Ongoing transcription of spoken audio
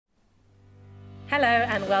Hello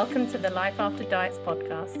and welcome to the Life After Diets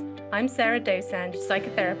podcast. I'm Sarah Dosanjh,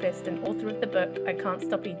 psychotherapist and author of the book, I Can't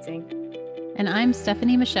Stop Eating. And I'm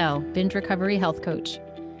Stefanie Michele, binge recovery health coach.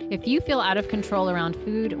 If you feel out of control around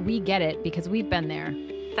food, we get it because we've been there.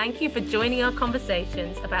 Thank you for joining our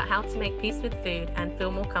conversations about how to make peace with food and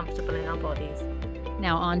feel more comfortable in our bodies.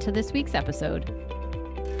 Now on to this week's episode.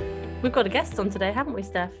 We've got a guest on today, haven't we,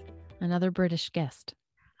 Steph? Another British guest.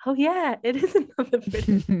 Oh yeah, it is another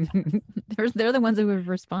British guest. They're the ones who have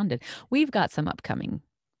responded. We've got some upcoming.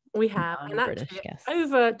 We have, and British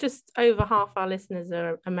actually just over half our listeners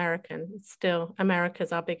are American. It's still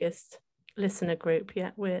America's our biggest listener group. Yeah,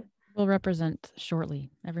 we'll represent shortly.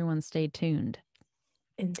 Everyone stay tuned.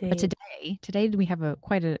 Indeed. But today we have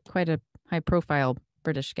quite a high profile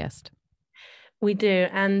British guest. We do,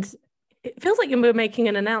 and it feels like we're making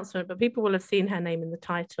an announcement, but people will have seen her name in the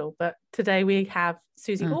title. But today we have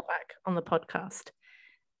Susie Orbach on the podcast.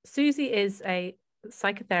 Susie is a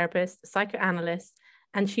psychotherapist, psychoanalyst,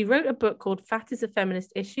 and she wrote a book called Fat is a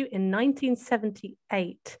Feminist Issue in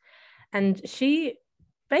 1978. And she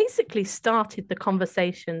basically started the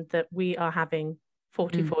conversation that we are having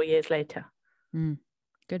 44 years later.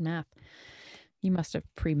 Good math. You must have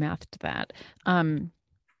pre-mathed that.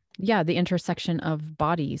 Yeah, the intersection of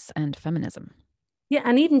bodies and feminism. Yeah,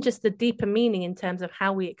 and even just the deeper meaning in terms of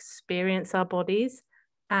how we experience our bodies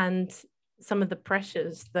and some of the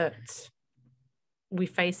pressures that we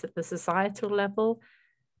face at the societal level.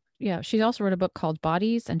 Yeah, she's also wrote a book called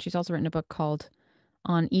Bodies, and she's also written a book called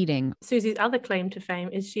On Eating. Susie's other claim to fame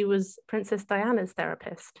is she was Princess Diana's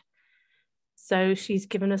therapist. So she's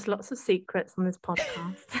given us lots of secrets on this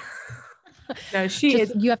podcast. No,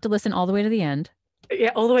 You have to listen all the way to the end.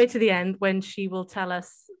 Yeah, all the way to the end, when she will tell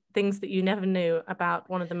us things that you never knew about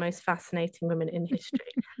one of the most fascinating women in history.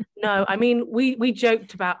 No, I mean, we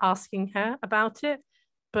joked about asking her about it,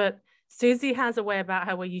 but Susie has a way about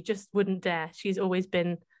her where you just wouldn't dare. She's always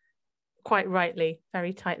been, quite rightly,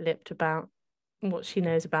 very tight-lipped about what she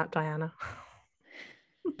knows about Diana.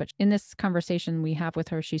 But in this conversation we have with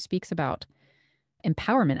her, she speaks about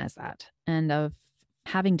empowerment as that, and of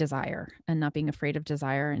having desire and not being afraid of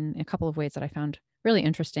desire in a couple of ways that I found really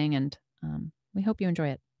interesting, and we hope you enjoy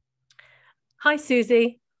it. Hi,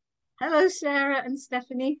 Susie. Hello, Sarah and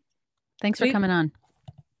Stefanie. Thanks for coming on.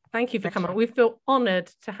 Thank you for coming on. We feel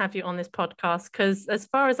honored to have you on this podcast because, as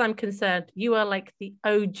far as I'm concerned, you are like the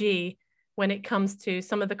OG when it comes to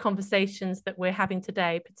some of the conversations that we're having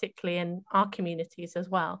today, particularly in our communities as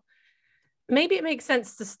well. Maybe it makes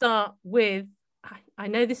sense to start with, I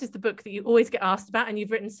know this is the book that you always get asked about, and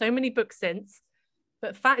you've written so many books since,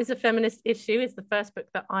 but Fat is a Feminist Issue is the first book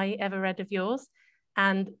that I ever read of yours.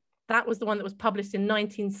 And that was the one that was published in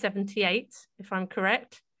 1978, if I'm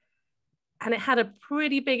correct. And it had a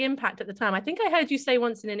pretty big impact at the time. I think I heard you say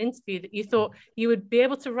once in an interview that you thought you would be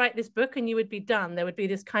able to write this book and you would be done. There would be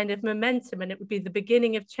this kind of momentum and it would be the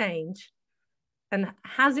beginning of change. And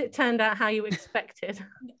has it turned out how you expected?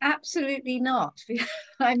 Absolutely not.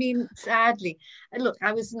 I mean, sadly. Look,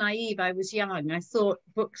 I was naive. I was young. I thought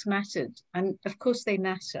books mattered. And of course they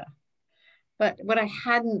matter. But what I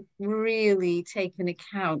hadn't really taken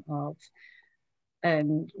account of,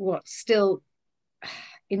 and what still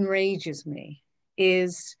enrages me,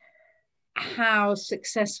 is how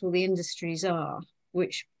successful the industries are,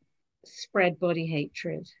 which spread body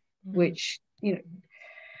hatred, which,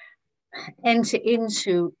 enter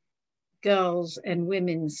into girls and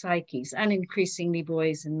women's psyches, and increasingly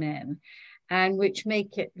boys and men, and which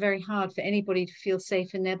make it very hard for anybody to feel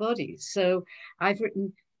safe in their bodies. So I've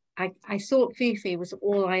written, I thought Fifi was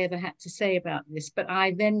all I ever had to say about this, but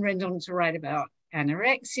I then went on to write about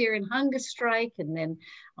anorexia and hunger strike, and then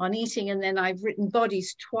on eating, and then I've written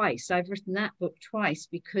Bodies twice. I've written that book twice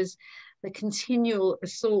because the continual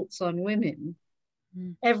assaults on women,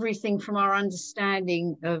 everything from our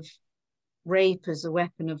understanding of rape as a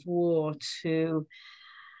weapon of war to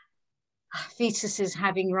fetuses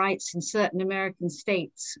having rights in certain American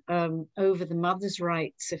states over the mother's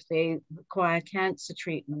rights if they require cancer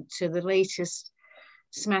treatment, to the latest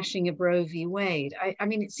smashing of Roe v. Wade. I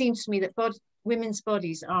mean, it seems to me that women's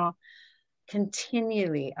bodies are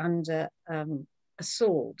continually under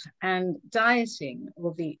assault, and dieting,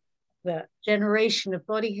 or the generation of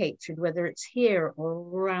body hatred, whether it's here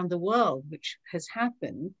or around the world, which has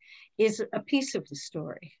happened, is a piece of the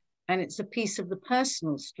story. And it's a piece of the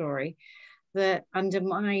personal story that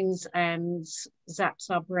undermines and zaps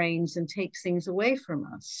our brains and takes things away from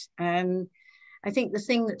us. And I think the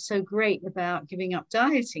thing that's so great about giving up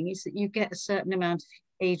dieting is that you get a certain amount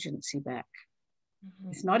of agency back.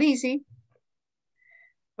 It's not easy,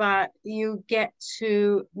 but you get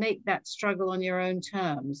to make that struggle on your own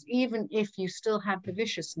terms, even if you still have the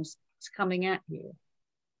viciousness coming at you.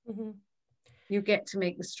 Mm-hmm. You get to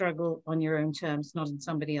make the struggle on your own terms, not in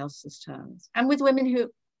somebody else's terms. And with women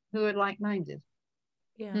who are like-minded.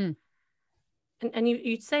 Yeah. And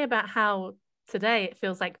you'd say about how today it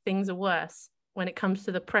feels like things are worse when it comes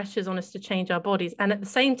to the pressures on us to change our bodies. And at the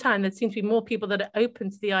same time, there seems to be more people that are open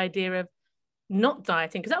to the idea of not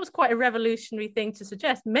dieting, because that was quite a revolutionary thing to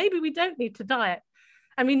suggest. Maybe we don't need to diet.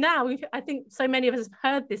 I mean, now I think so many of us have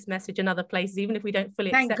heard this message in other places, even if we don't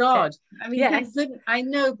fully Thank accept God. it. I mean, yes. Thank goodness. I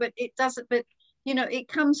know, but it doesn't, but you know, it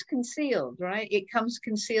comes concealed, right? It comes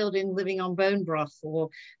concealed in living on bone broth or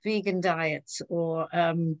vegan diets or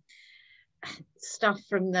stuff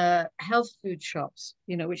from the health food shops,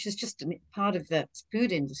 you know, which is just a part of the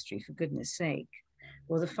food industry, for goodness sake,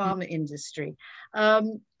 or the pharma industry.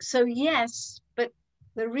 So yes, but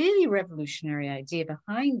the really revolutionary idea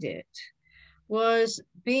behind it was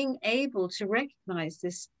being able to recognize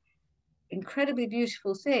this incredibly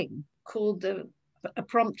beautiful thing called a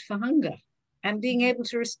prompt for hunger, and being able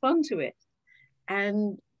to respond to it,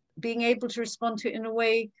 and being able to respond to it in a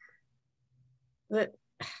way that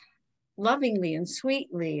lovingly and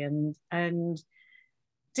sweetly and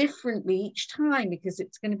differently each time, because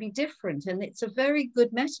it's going to be different. And it's a very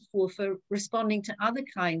good metaphor for responding to other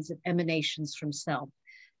kinds of emanations from self,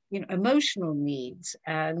 you know, emotional needs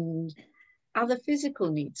and other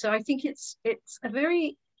physical needs. So I think it's a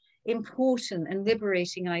very important and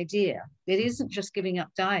liberating idea. It isn't just giving up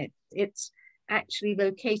diet, it's actually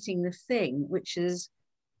locating the thing, which is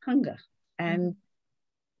hunger, and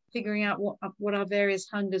figuring out what our various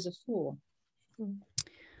hungers are for.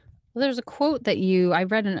 Well, there's a quote that I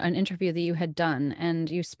read in an interview that you had done, and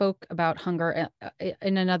you spoke about hunger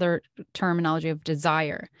in another terminology of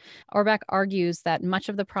desire. Orbach argues that much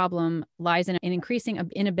of the problem lies in an increasing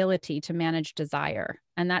inability to manage desire,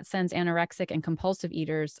 and that sends anorexic and compulsive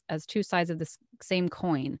eaters as two sides of the same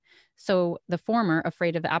coin. So the former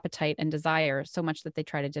afraid of appetite and desire so much that they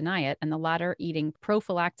try to deny it, and the latter eating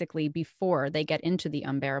prophylactically before they get into the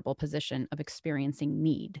unbearable position of experiencing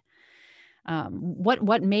need.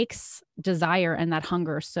 What makes desire and that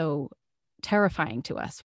hunger so terrifying to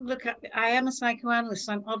us? Look, I am a psychoanalyst.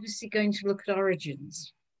 I'm obviously going to look at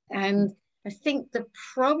origins. And I think the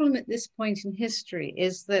problem at this point in history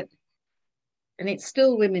is that, and it's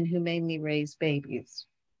still women who mainly raise babies,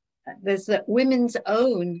 there's that women's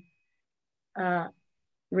own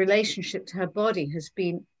relationship to her body has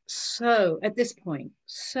been so, at this point,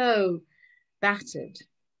 so battered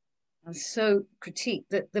and so critiqued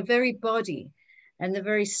that the very body and the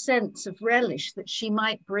very sense of relish that she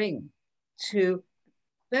might bring to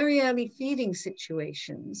very early feeding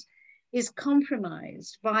situations is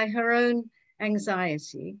compromised by her own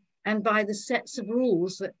anxiety and by the sets of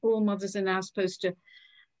rules that all mothers are now supposed to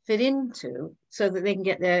fit into so that they can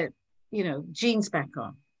get their, you know, genes back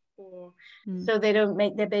on, or so they don't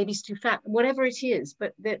make their babies too fat, whatever it is.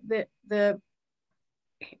 But the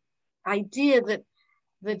idea that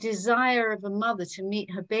the desire of a mother to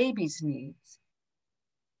meet her baby's needs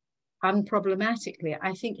unproblematically,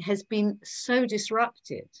 I think, has been so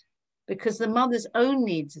disrupted because the mother's own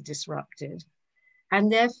needs are disrupted.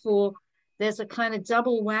 And therefore, there's a kind of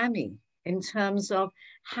double whammy in terms of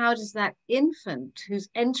how does that infant who's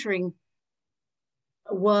entering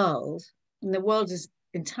a world, and the world is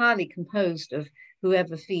entirely composed of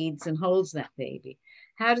whoever feeds and holds that baby,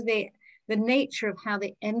 how do they, the nature of how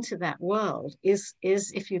they enter that world is,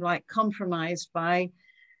 if you like, compromised by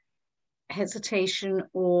hesitation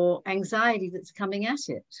or anxiety that's coming at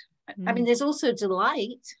it. I mean, there's also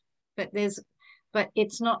delight, but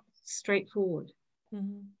it's not straightforward.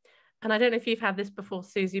 And I don't know if you've had this before,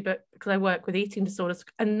 Susie, but because I work with eating disorders,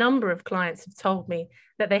 a number of clients have told me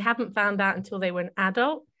that they haven't found out until they were an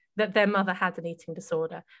adult that their mother had an eating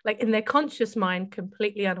disorder, like in their conscious mind,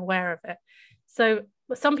 completely unaware of it. So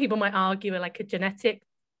some people might argue like a genetic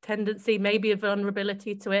tendency, maybe a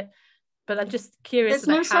vulnerability to it. But I'm just curious.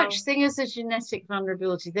 There's no such thing as a genetic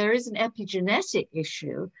vulnerability. There is an epigenetic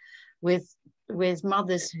issue with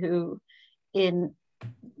mothers who, in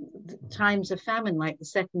times of famine like the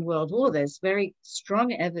Second World War, there's very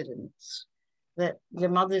strong evidence that the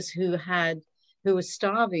mothers who were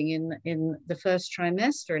starving in the first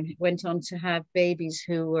trimester and went on to have babies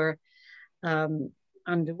who were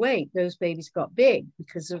underweight, those babies got big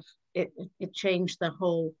because of it. It changed the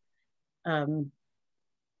whole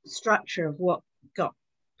structure of what got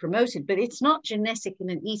promoted. But it's not genetic in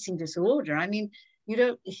an eating disorder. I mean, you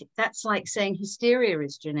don't, that's like saying hysteria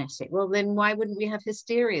is genetic. Well, then why wouldn't we have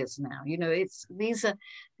hysterias now? You know, these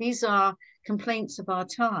are complaints of our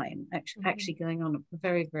time, actually going on a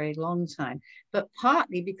very, very long time, but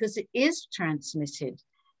partly because it is transmitted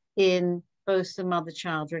in both the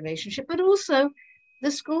mother-child relationship, but also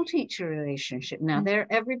the school teacher relationship. Now,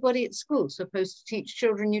 everybody at school is supposed to teach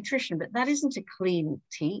children nutrition, but that isn't a clean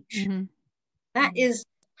teach. That is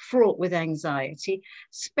fraught with anxiety,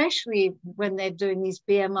 especially when they're doing these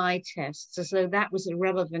BMI tests, as though that was a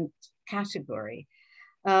relevant category.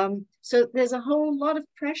 So there's a whole lot of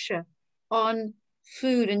pressure on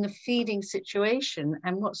food and the feeding situation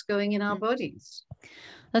and what's going in our bodies.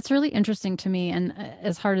 That's really interesting to me. And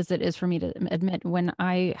as hard as it is for me to admit, when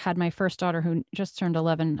I had my first daughter, who just turned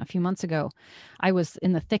 11 a few months ago, I was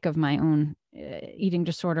in the thick of my own eating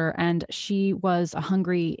disorder, and she was a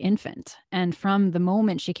hungry infant. And from the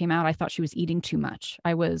moment she came out, I thought she was eating too much.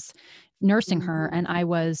 I was nursing her, and I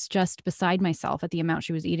was just beside myself at the amount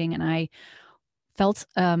she was eating. And I felt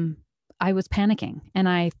I was panicking, and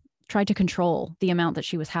I tried to control the amount that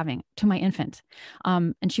she was having to my infant.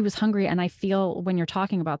 And she was hungry. And I feel when you're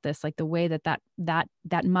talking about this, like the way that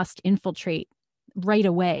must infiltrate right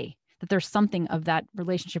away, that there's something of that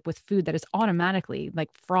relationship with food that is automatically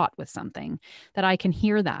like fraught with something, that I can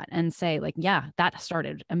hear that and say like, yeah, that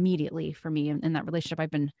started immediately for me in that relationship I've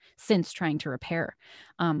been since trying to repair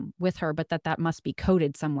with her, but that must be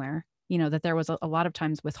coded somewhere. You know, that there was a lot of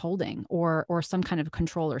times withholding or some kind of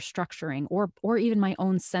control or structuring or even my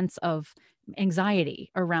own sense of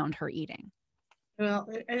anxiety around her eating. Well,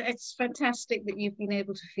 it's fantastic that you've been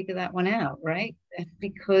able to figure that one out, right?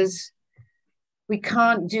 Because we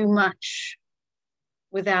can't do much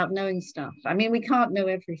without knowing stuff. I mean, we can't know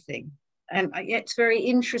everything. And it's very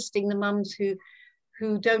interesting, the mums who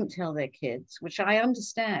don't tell their kids, which I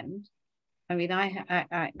understand. I mean,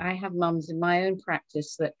 I have mums in my own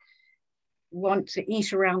practice that want to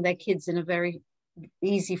eat around their kids in a very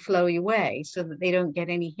easy, flowy way so that they don't get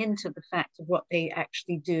any hint of the fact of what they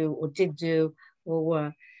actually do or did do or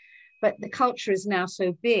were. But the culture is now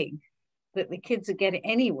so big that the kids are getting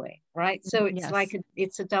anyway, right? So it's like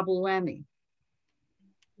it's a double whammy.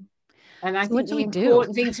 And I think the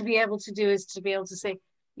important thing to be able to do is to be able to say,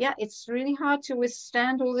 yeah, it's really hard to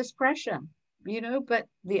withstand all this pressure, you know, but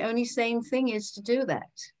the only sane thing is to do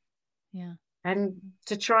that. Yeah. And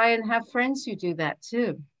to try and have friends who do that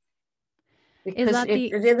too. Because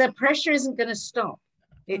the pressure isn't going to stop.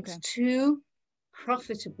 It's too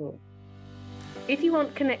profitable. If you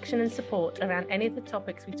want connection and support around any of the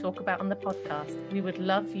topics we talk about on the podcast, we would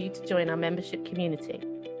love for you to join our membership community.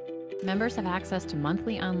 Members have access to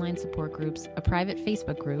monthly online support groups, a private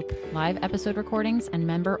Facebook group, live episode recordings, and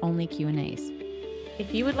member-only Q&As.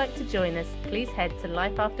 If you would like to join us, please head to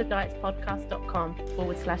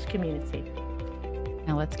lifeafterdietspodcast.com/community.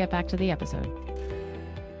 Now let's get back to the episode.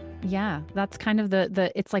 Yeah, that's kind of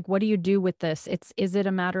the it's like, what do you do with this? Is it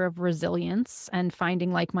a matter of resilience and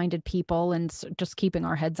finding like-minded people and just keeping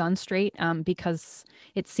our heads on straight? Because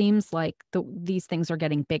it seems like these things are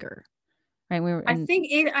getting bigger, right? I think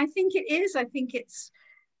it is. I think it's,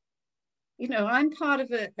 you know, I'm part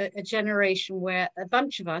of a generation where a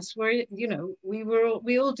bunch of us were, you know,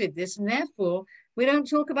 we all did this, and therefore we don't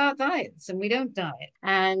talk about diets and we don't diet.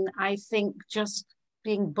 And I think just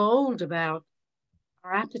being bold about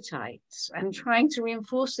our appetites and trying to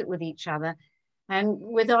reinforce it with each other and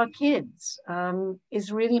with our kids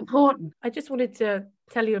is really important. I just wanted to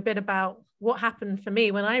tell you a bit about what happened for me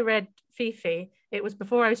when I read Fifi. It was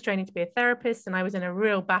before I was training to be a therapist, and I was in a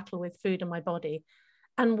real battle with food and my body.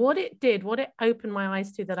 And what it opened my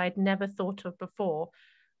eyes to that I'd never thought of before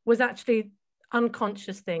was actually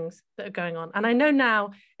unconscious things that are going on. And I know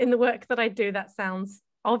now in the work that I do, that sounds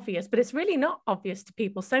obvious, but it's really not obvious to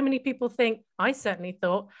people. So many people think, I certainly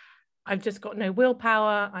thought, I've just got no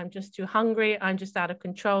willpower, I'm just too hungry, I'm just out of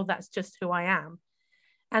control, that's just who I am.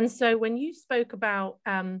 And so when you spoke about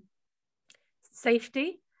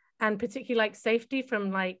safety, and particularly like safety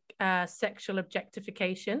from like sexual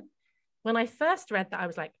objectification, when I first read that, I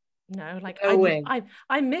was like, no, like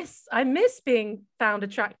I miss being found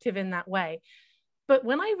attractive in that way. But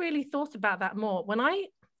when I really thought about that more,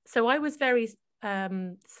 so I was very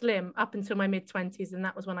slim up until my mid-20s, and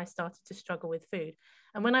that was when I started to struggle with food.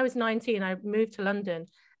 And when I was 19, I moved to London,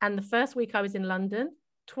 and the first week I was in London,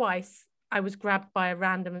 twice I was grabbed by a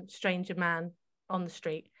random stranger man on the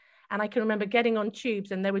street. And I can remember getting on tubes,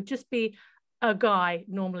 and there would just be a guy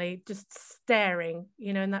normally just staring,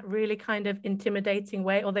 you know, in that really kind of intimidating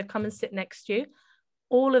way, or they'd come and sit next to you.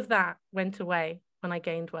 All of that went away when I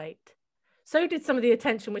gained weight. So did some of the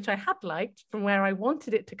attention, which I had liked from where I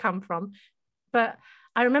wanted it to come from. But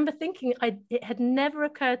I remember thinking it had never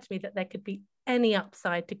occurred to me that there could be any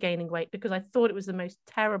upside to gaining weight, because I thought it was the most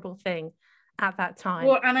terrible thing at that time.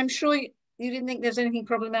 Well, and I'm sure you didn't think there's anything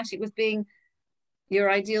problematic with being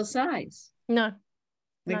your ideal size. No.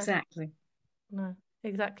 Exactly. No,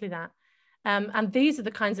 exactly that. And these are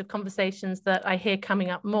the kinds of conversations that I hear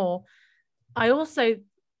coming up more.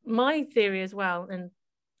 My theory as well, and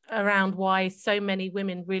around why so many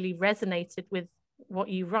women really resonated with what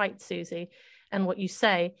you write, Susie, and what you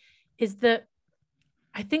say, is that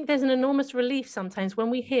I think there's an enormous relief sometimes when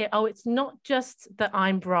we hear, oh, it's not just that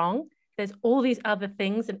I'm wrong. There's all these other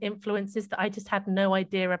things and influences that I just had no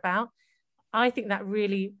idea about. I think that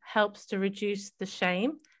really helps to reduce the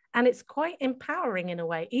shame. And it's quite empowering in a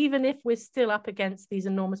way, even if we're still up against these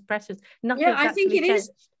enormous pressures. Yeah, I think it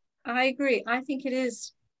is. I agree. I think it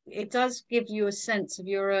is. It does give you a sense of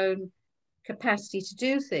your own capacity to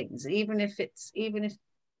do things,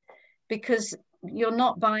 because you're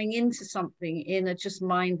not buying into something in a just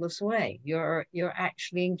mindless way. You're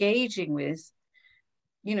actually engaging with,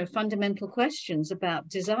 fundamental questions about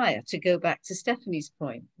desire, to go back to Stefanie's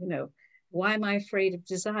point. Why am I afraid of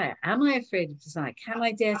desire? Am I afraid of desire? Can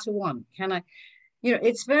I dare to want? Can I,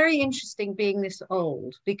 it's very interesting being this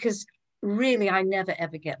old, because really I never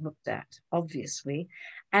ever get looked at, obviously.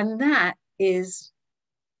 And that is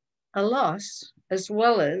a loss as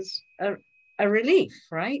well as a relief,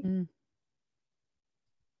 right? Mm.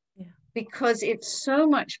 Yeah. Because it's so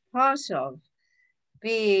much part of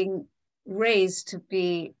being raised to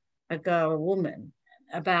be a girl, a woman,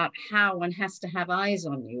 about how one has to have eyes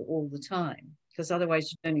on you all the time, because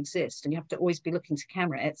otherwise you don't exist, and you have to always be looking to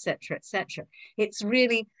camera, etc., etc. It's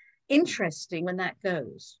really interesting when that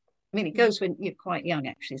goes. I mean, it goes when you're quite young,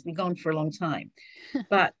 actually. It's been gone for a long time,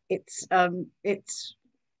 but it's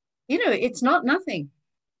not nothing,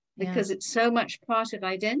 because it's so much part of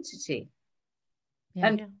identity. Yeah.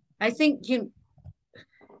 And I think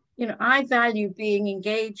I value being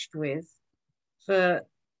engaged with for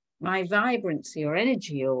my vibrancy or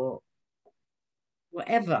energy or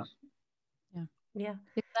whatever. Yeah.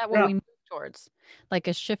 Is that what we move towards? Like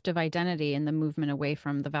a shift of identity and the movement away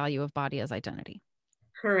from the value of body as identity.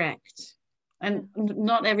 Correct. And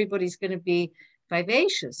not everybody's going to be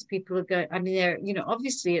vivacious. People are going, I mean,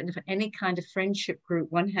 obviously in any kind of friendship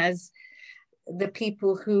group, one has the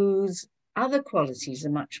people whose other qualities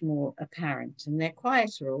are much more apparent and they're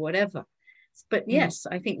quieter or whatever. But yes,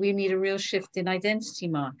 I think we need a real shift in identity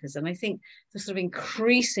markers. And I think the sort of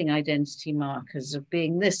increasing identity markers of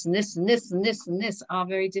being this and this and this and this and this are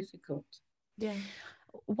very difficult. Yeah.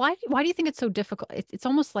 Why do you think it's so difficult? It's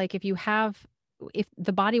almost like if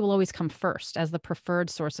the body will always come first as the preferred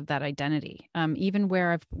source of that identity. Even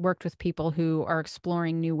where I've worked with people who are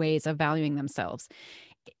exploring new ways of valuing themselves,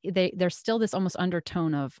 there's still this almost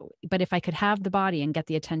undertone of, but if I could have the body and get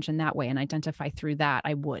the attention that way and identify through that,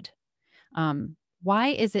 I would. Why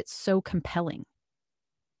is it so compelling?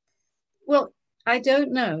 Well, I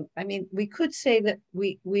don't know. I mean, we could say that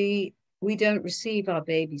we don't receive our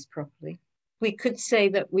babies properly. We could say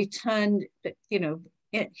that we turned,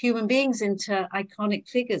 human beings into iconic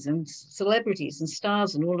figures and celebrities and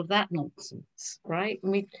stars and all of that nonsense, right?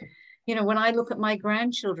 And when I look at my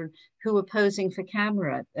grandchildren who are posing for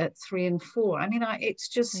camera at 3 and 4, I mean, it's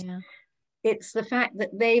just, it's the fact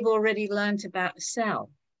that they've already learned about the self,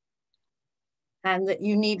 and that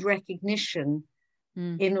you need recognition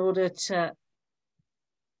in order to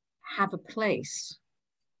have a place.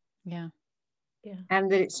 Yeah.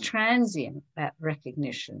 And that it's transient, that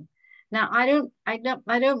recognition. Now, I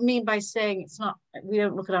don't mean by saying we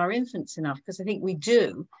don't look at our infants enough, because I think we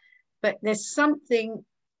do, but there's something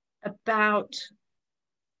about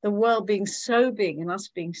the world being so big and us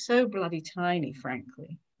being so bloody tiny,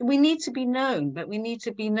 frankly. We need to be known, but we need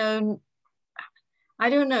to be known. I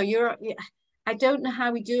don't know. I don't know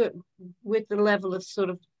how we do it with the level of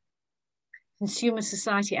sort of consumer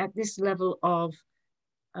society at this level of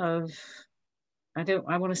I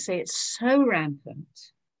want to say it's so rampant.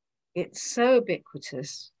 It's so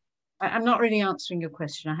ubiquitous. I'm not really answering your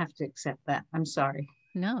question. I have to accept that. I'm sorry.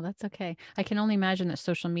 No, that's okay. I can only imagine that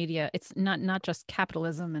social media, it's not just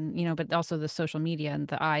capitalism and, but also the social media and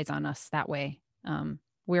the eyes on us that way.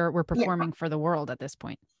 We're performing for the world at this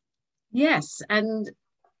point. Yes. And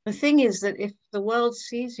the thing is that if the world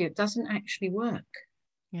sees you, it doesn't actually work.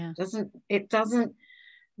 Yeah. It doesn't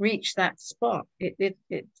reach that spot. It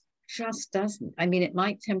just doesn't. I mean, it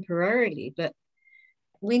might temporarily, but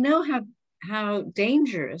we know how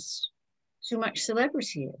dangerous too much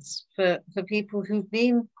celebrity is for people who've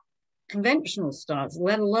been conventional stars,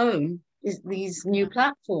 let alone these new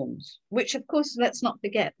platforms, which of course, let's not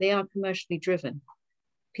forget, they are commercially driven.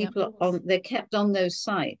 People they're kept on those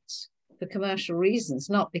sites for commercial reasons,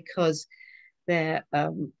 not because they're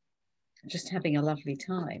just having a lovely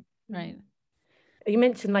time. Right. You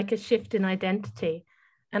mentioned like a shift in identity.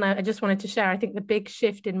 And I just wanted to share, I think the big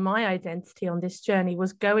shift in my identity on this journey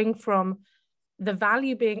was going from the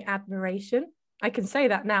value being admiration. I can say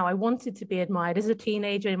that now. I wanted to be admired as a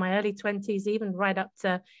teenager in my early 20s, even right up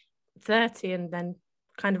to 30. And then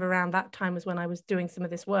kind of around that time was when I was doing some of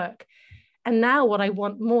this work. And now what I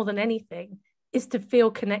want more than anything is to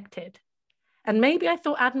feel connected. And maybe I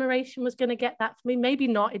thought admiration was going to get that for me. Maybe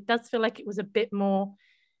not. It does feel like it was a bit more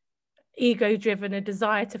ego-driven, a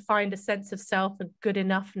desire to find a sense of self and good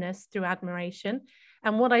enoughness through admiration.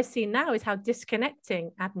 And what I see now is how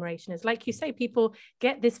disconnecting admiration is. Like you say, people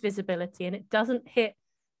get this visibility and it doesn't hit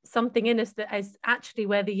something in us that is actually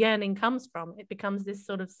where the yearning comes from. It becomes this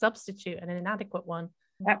sort of substitute and an inadequate one.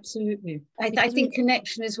 Absolutely. I think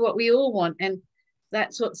connection is what we all want. And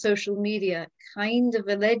that's what social media kind of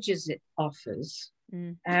alleges it offers.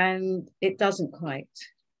 And it doesn't quite.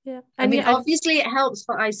 Yeah. I mean, obviously it helps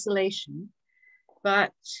for isolation,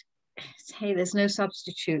 but hey, there's no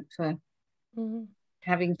substitute for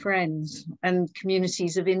having friends and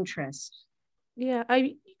communities of interest. Yeah,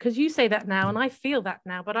 because you say that now and I feel that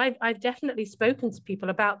now, but I've definitely spoken to people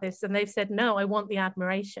about this and they've said, no, I want the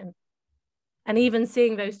admiration. And even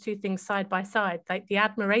seeing those two things side by side, like the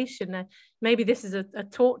admiration, maybe this is a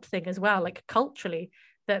taught thing as well, like culturally,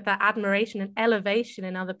 that admiration and elevation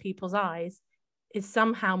in other people's eyes is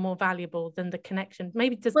somehow more valuable than the connection.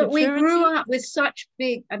 Maybe does maturity. We grew up with such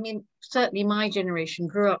big, I mean, certainly my generation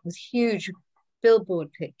grew up with huge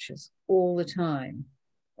billboard pictures all the time,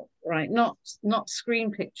 right? Not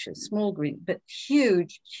screen pictures, small green, but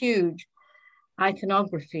huge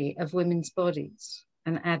iconography of women's bodies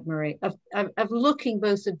and admiration of looking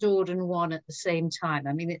both adored and won at the same time.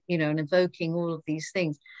 I mean, and evoking all of these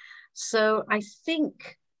things. So I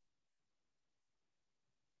think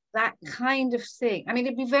that kind of thing. I mean,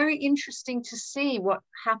 it'd be very interesting to see what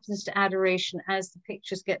happens to adoration as the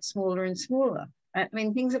pictures get smaller and smaller. I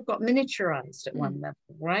mean, things have got miniaturized at one level,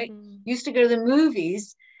 right? Used to go to the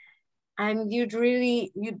movies and you'd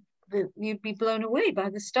be blown away by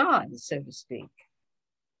the stars, so to speak.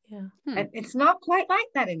 Yeah. And it's not quite like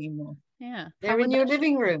that anymore. Yeah. They're in your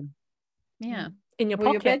living room. Yeah. In your or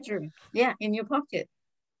pocket. your bedroom. Yeah, in your pocket.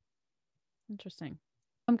 Interesting.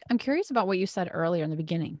 I'm curious about what you said earlier in the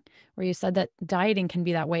beginning, where you said that dieting can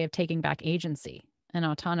be that way of taking back agency and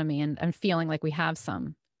autonomy and feeling like we have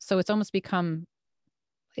some. So it's almost become,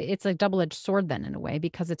 it's a double-edged sword then in a way,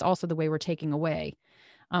 because it's also the way we're taking away.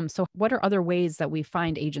 So what are other ways that we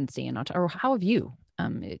find agency or how have you,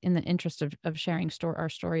 in the interest of sharing our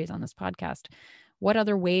stories on this podcast, what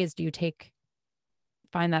other ways do you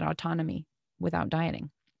find that autonomy without dieting?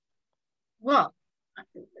 Well,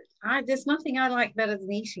 there's nothing I like better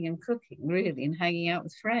than eating and cooking, really, and hanging out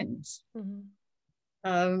with friends.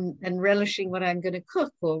 And relishing what I'm going to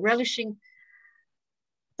cook, or relishing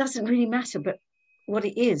doesn't really matter, but what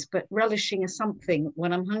it is, but relishing something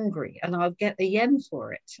when I'm hungry, and I'll get a yen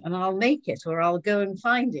for it, and I'll make it, or I'll go and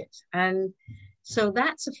find it. And so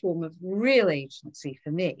that's a form of real agency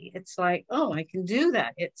for me. It's like, oh, I can do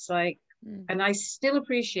that. It's like, and I still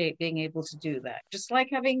appreciate being able to do that. Just like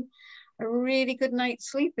having a really good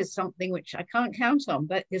night's sleep is something which I can't count on,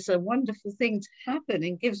 but it's a wonderful thing to happen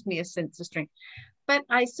and gives me a sense of strength. But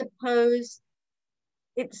I suppose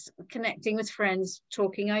it's connecting with friends,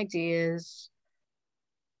 talking ideas,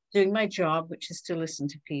 doing my job, which is to listen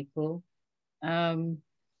to people, and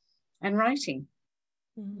writing,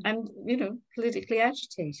 and politically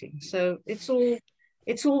agitating. So it's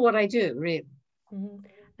all what I do, really.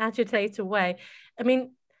 Agitate away. I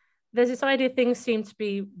mean, there's this idea things seem to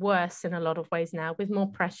be worse in a lot of ways now, with more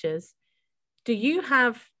pressures. Do you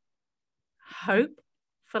have hope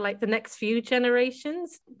for like the next few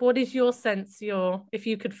generations? What is your sense? If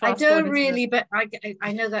you could fast forward? I don't really, but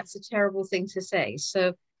I know that's a terrible thing to say.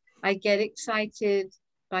 So I get excited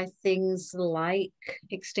by things like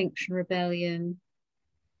Extinction Rebellion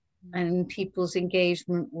and people's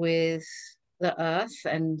engagement with the earth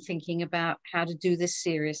and thinking about how to do this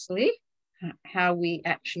seriously, how we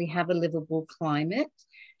actually have a livable climate,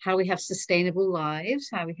 how we have sustainable lives,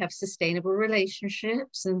 how we have sustainable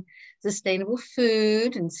relationships and sustainable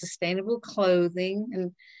food and sustainable clothing.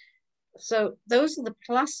 And so those are the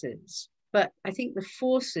pluses. But I think the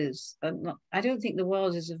forces are not, I don't think the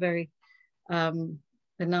world is a very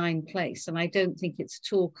benign place. And I don't think it's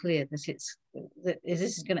at all clear that this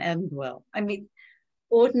is going to end well. I mean,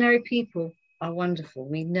 ordinary people are wonderful.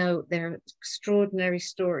 We know there are extraordinary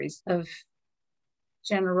stories of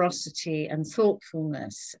generosity and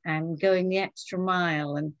thoughtfulness and going the extra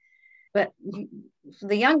mile. But for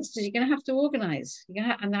the youngsters, you're going to have to organize.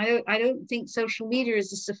 And I don't think social media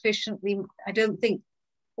is I don't think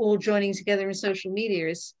all joining together in social media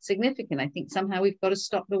is significant. I think somehow we've got to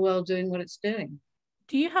stop the world doing what it's doing.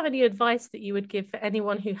 Do you have any advice that you would give for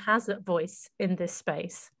anyone who has a voice in this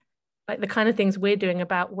space? Like the kind of things we're doing,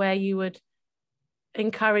 about where you would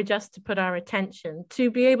encourage us to put our attention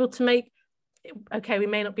to be able to make, okay, we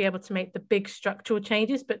may not be able to make the big structural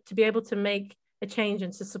changes, but to be able to make a change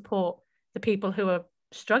and to support the people who are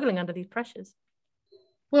struggling under these pressures?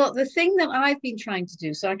 Well, the thing that I've been trying to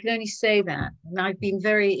do, so I can only say that, and I've been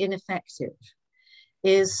very ineffective,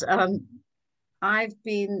 is I've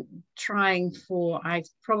been trying for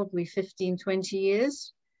probably 15, 20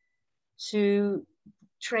 years to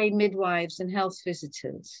train midwives and health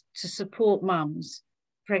visitors to support mums,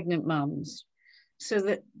 pregnant mums, so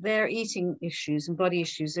that their eating issues and body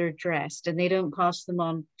issues are addressed and they don't pass them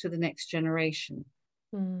on to the next generation.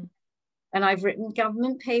 Mm. And I've written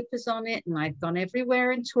government papers on it, and I've gone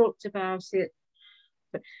everywhere and talked about it.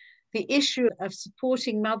 But the issue of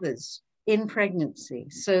supporting mothers in pregnancy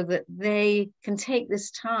so that they can take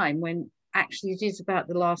this time when actually it is about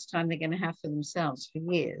the last time they're going to have for themselves for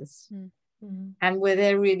years, and where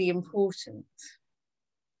they're really important,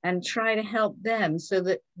 and try to help them so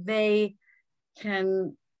that they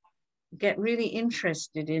can get really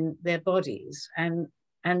interested in their bodies and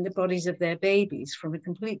the bodies of their babies from a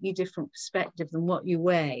completely different perspective than what you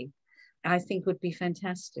weigh, I think would be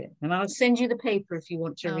fantastic. And I'll send you the paper if you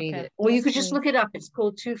want to read it. Or you could just look it up. It's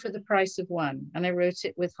called Two for the Price of One. And I wrote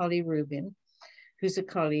it with Holly Rubin, who's a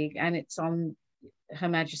colleague, and it's on Her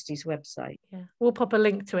Majesty's website. Yeah, we'll pop a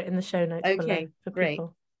link to it in the show notes below for great.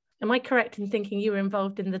 people. Am I correct in thinking you were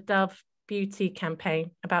involved in the Dove Beauty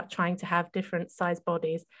campaign about trying to have different size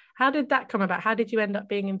bodies? How did that come about? How did you end up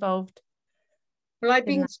being involved? Well, I've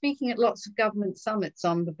been speaking at lots of government summits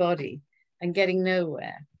on the body and getting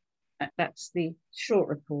nowhere. That's the short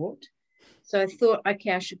report. So I thought,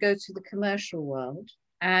 okay, I should go to the commercial world.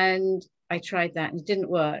 And I tried that and it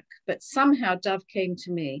didn't work. But somehow Dove came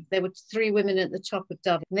to me. There were 3 women at the top of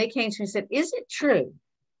Dove. And they came to me and said, is it true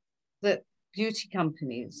that beauty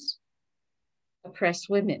companies oppress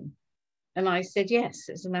women? And I said, yes,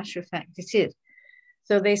 as a matter of fact, it is.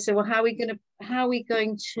 So they said, well, how are we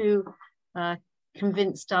going to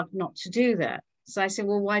convince Dove not to do that? So I said,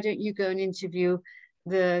 well, why don't you go and interview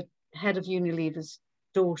the head of Unilever's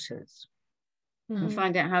daughters and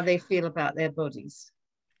find out how they feel about their bodies?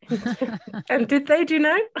 And did they, do you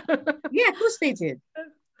know? Yeah, of course they did.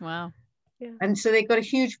 Wow. Yeah. And so they got a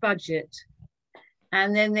huge budget.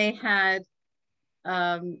 And then they had,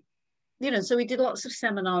 so we did lots of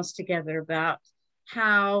seminars together about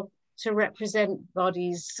how to represent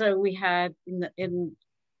bodies. So we had in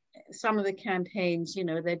some of the campaigns,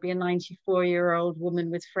 there'd be a 94-year-old woman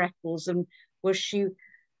with freckles, and was she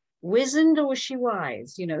wizened or was she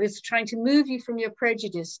wise? It's trying to move you from your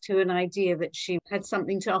prejudice to an idea that she had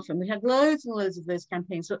something to offer. And we had loads and loads of those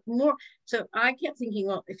campaigns. So I kept thinking,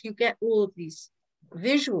 well, if you get all of these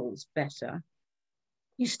visuals better,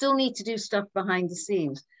 you still need to do stuff behind the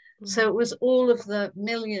scenes. So it was all of the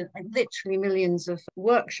literally millions of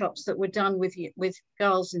workshops that were done with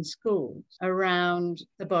girls in schools around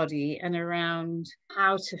the body and around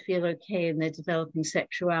how to feel okay in their developing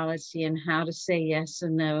sexuality and how to say yes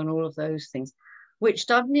and no and all of those things, which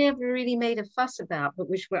Dove never really made a fuss about, but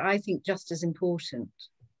which were, I think, just as important.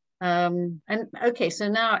 So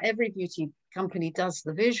now every beauty company does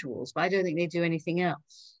the visuals, but I don't think they do anything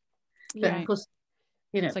else. But of course,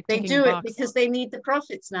 like they do it because they need the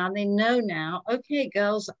profits now, and they know now, okay,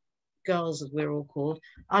 girls as we're all called,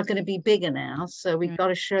 are going to be bigger now, so we've got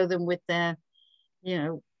to show them with their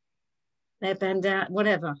their bandana,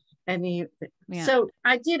 whatever. So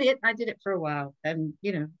I did it for a while, and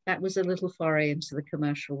that was a little foray into the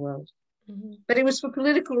commercial world, but it was for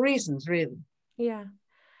political reasons, really. Yeah.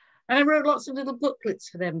 And I wrote lots of little booklets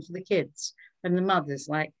for them, for the kids and the mothers,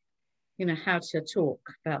 like how to talk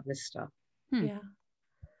about this stuff. Yeah.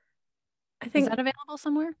 I think, is that available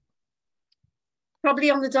somewhere? Probably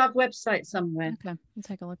on the Dove website somewhere. Okay, I'll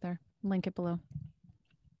take a look there. Link it below.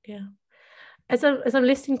 Yeah. As I'm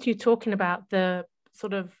listening to you talking about the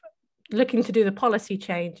sort of looking to do the policy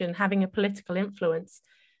change and having a political influence,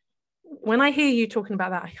 when I hear you talking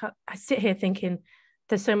about that, I sit here thinking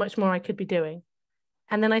there's so much more I could be doing.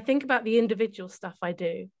 And then I think about the individual stuff I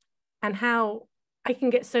do and how I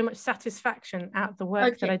can get so much satisfaction out of the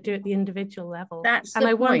work that I do at the individual level.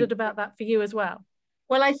 I wondered about that for you as well.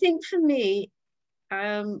 Well, I think for me,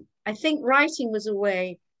 I think writing was a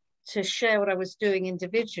way to share what I was doing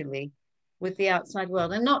individually, with the outside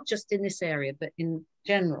world, and not just in this area, but in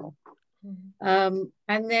general. And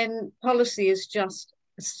then policy is just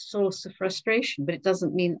a source of frustration, but it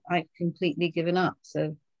doesn't mean I've completely given up.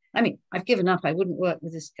 So, I mean, I've given up. I wouldn't work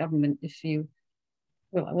with this government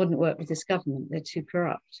I wouldn't work with this government. They're too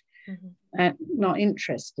corrupt. Not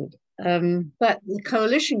interested. But the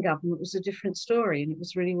coalition government was a different story, and it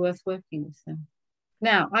was really worth working with them.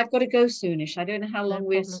 Now, I've got to go soonish. I don't know how long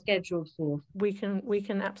we're scheduled for. We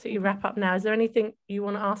can absolutely wrap up now. Is there anything you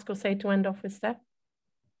want to ask or say to end off with, Steph?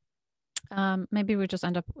 Maybe we just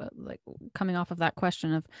end up like coming off of that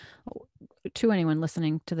question of, to anyone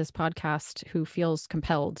listening to this podcast who feels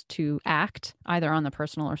compelled to act either on the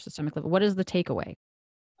personal or systemic level, what is the takeaway?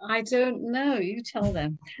 I don't know. You tell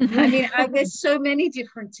them. I mean, there's so many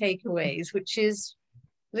different takeaways, which is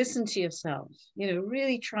listen to yourself,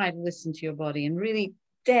 really try to listen to your body and really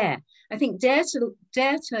dare. I think dare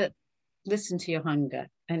to listen to your hunger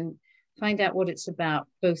and find out what it's about,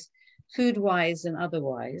 both food-wise and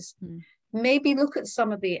otherwise. Maybe look at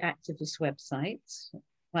some of the activist websites,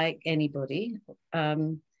 like Anybody,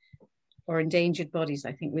 or Endangered Bodies.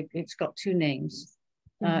 I think it's got two names,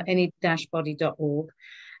 any-body.org.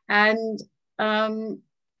 And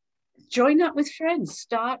join up with friends.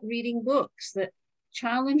 Start reading books that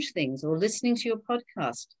challenge things, or listening to your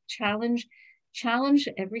podcast. Challenge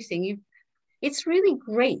everything. It's really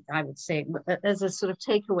great, I would say, as a sort of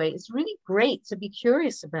takeaway. It's really great to be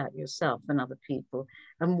curious about yourself and other people,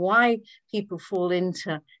 and why people fall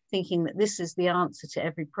into thinking that this is the answer to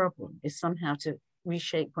every problem, is somehow to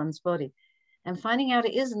reshape one's body. And finding out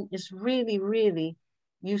it isn't is really, really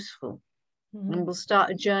useful. And we'll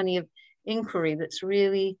start a journey of inquiry that's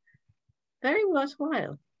really very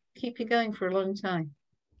worthwhile. Keep you going for a long time.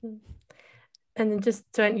 And just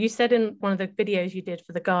so you said in one of the videos you did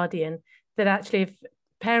for The Guardian that actually if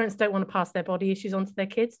parents don't want to pass their body issues onto their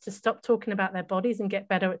kids, to stop talking about their bodies and get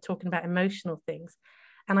better at talking about emotional things.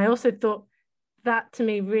 And I also thought that to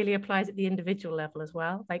me really applies at the individual level as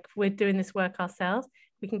well. Like if we're doing this work ourselves,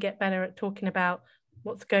 we can get better at talking about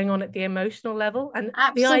what's going on at the emotional level and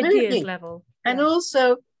the ideas level. And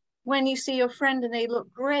also, when you see your friend and they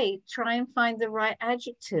look great, try and find the right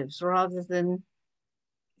adjectives rather than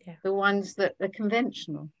the ones that are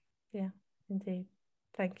conventional. Yeah, indeed.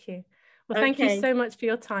 Thank you. Well, thank you so much for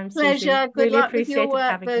your time, Pleasure. Susie. Good really luck with your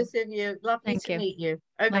work, both you. of you. Lovely to meet you.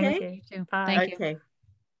 Okay. Thank you. Bye. Thank you.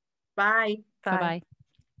 Bye. Bye.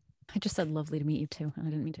 I just said lovely to meet you too. I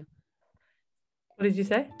didn't mean to. What did you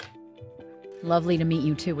say? Lovely to meet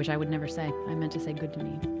you too, which I would never say. I meant to say good to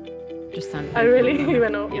meet you. Just sounded. Oh, really? You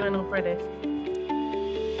went all British.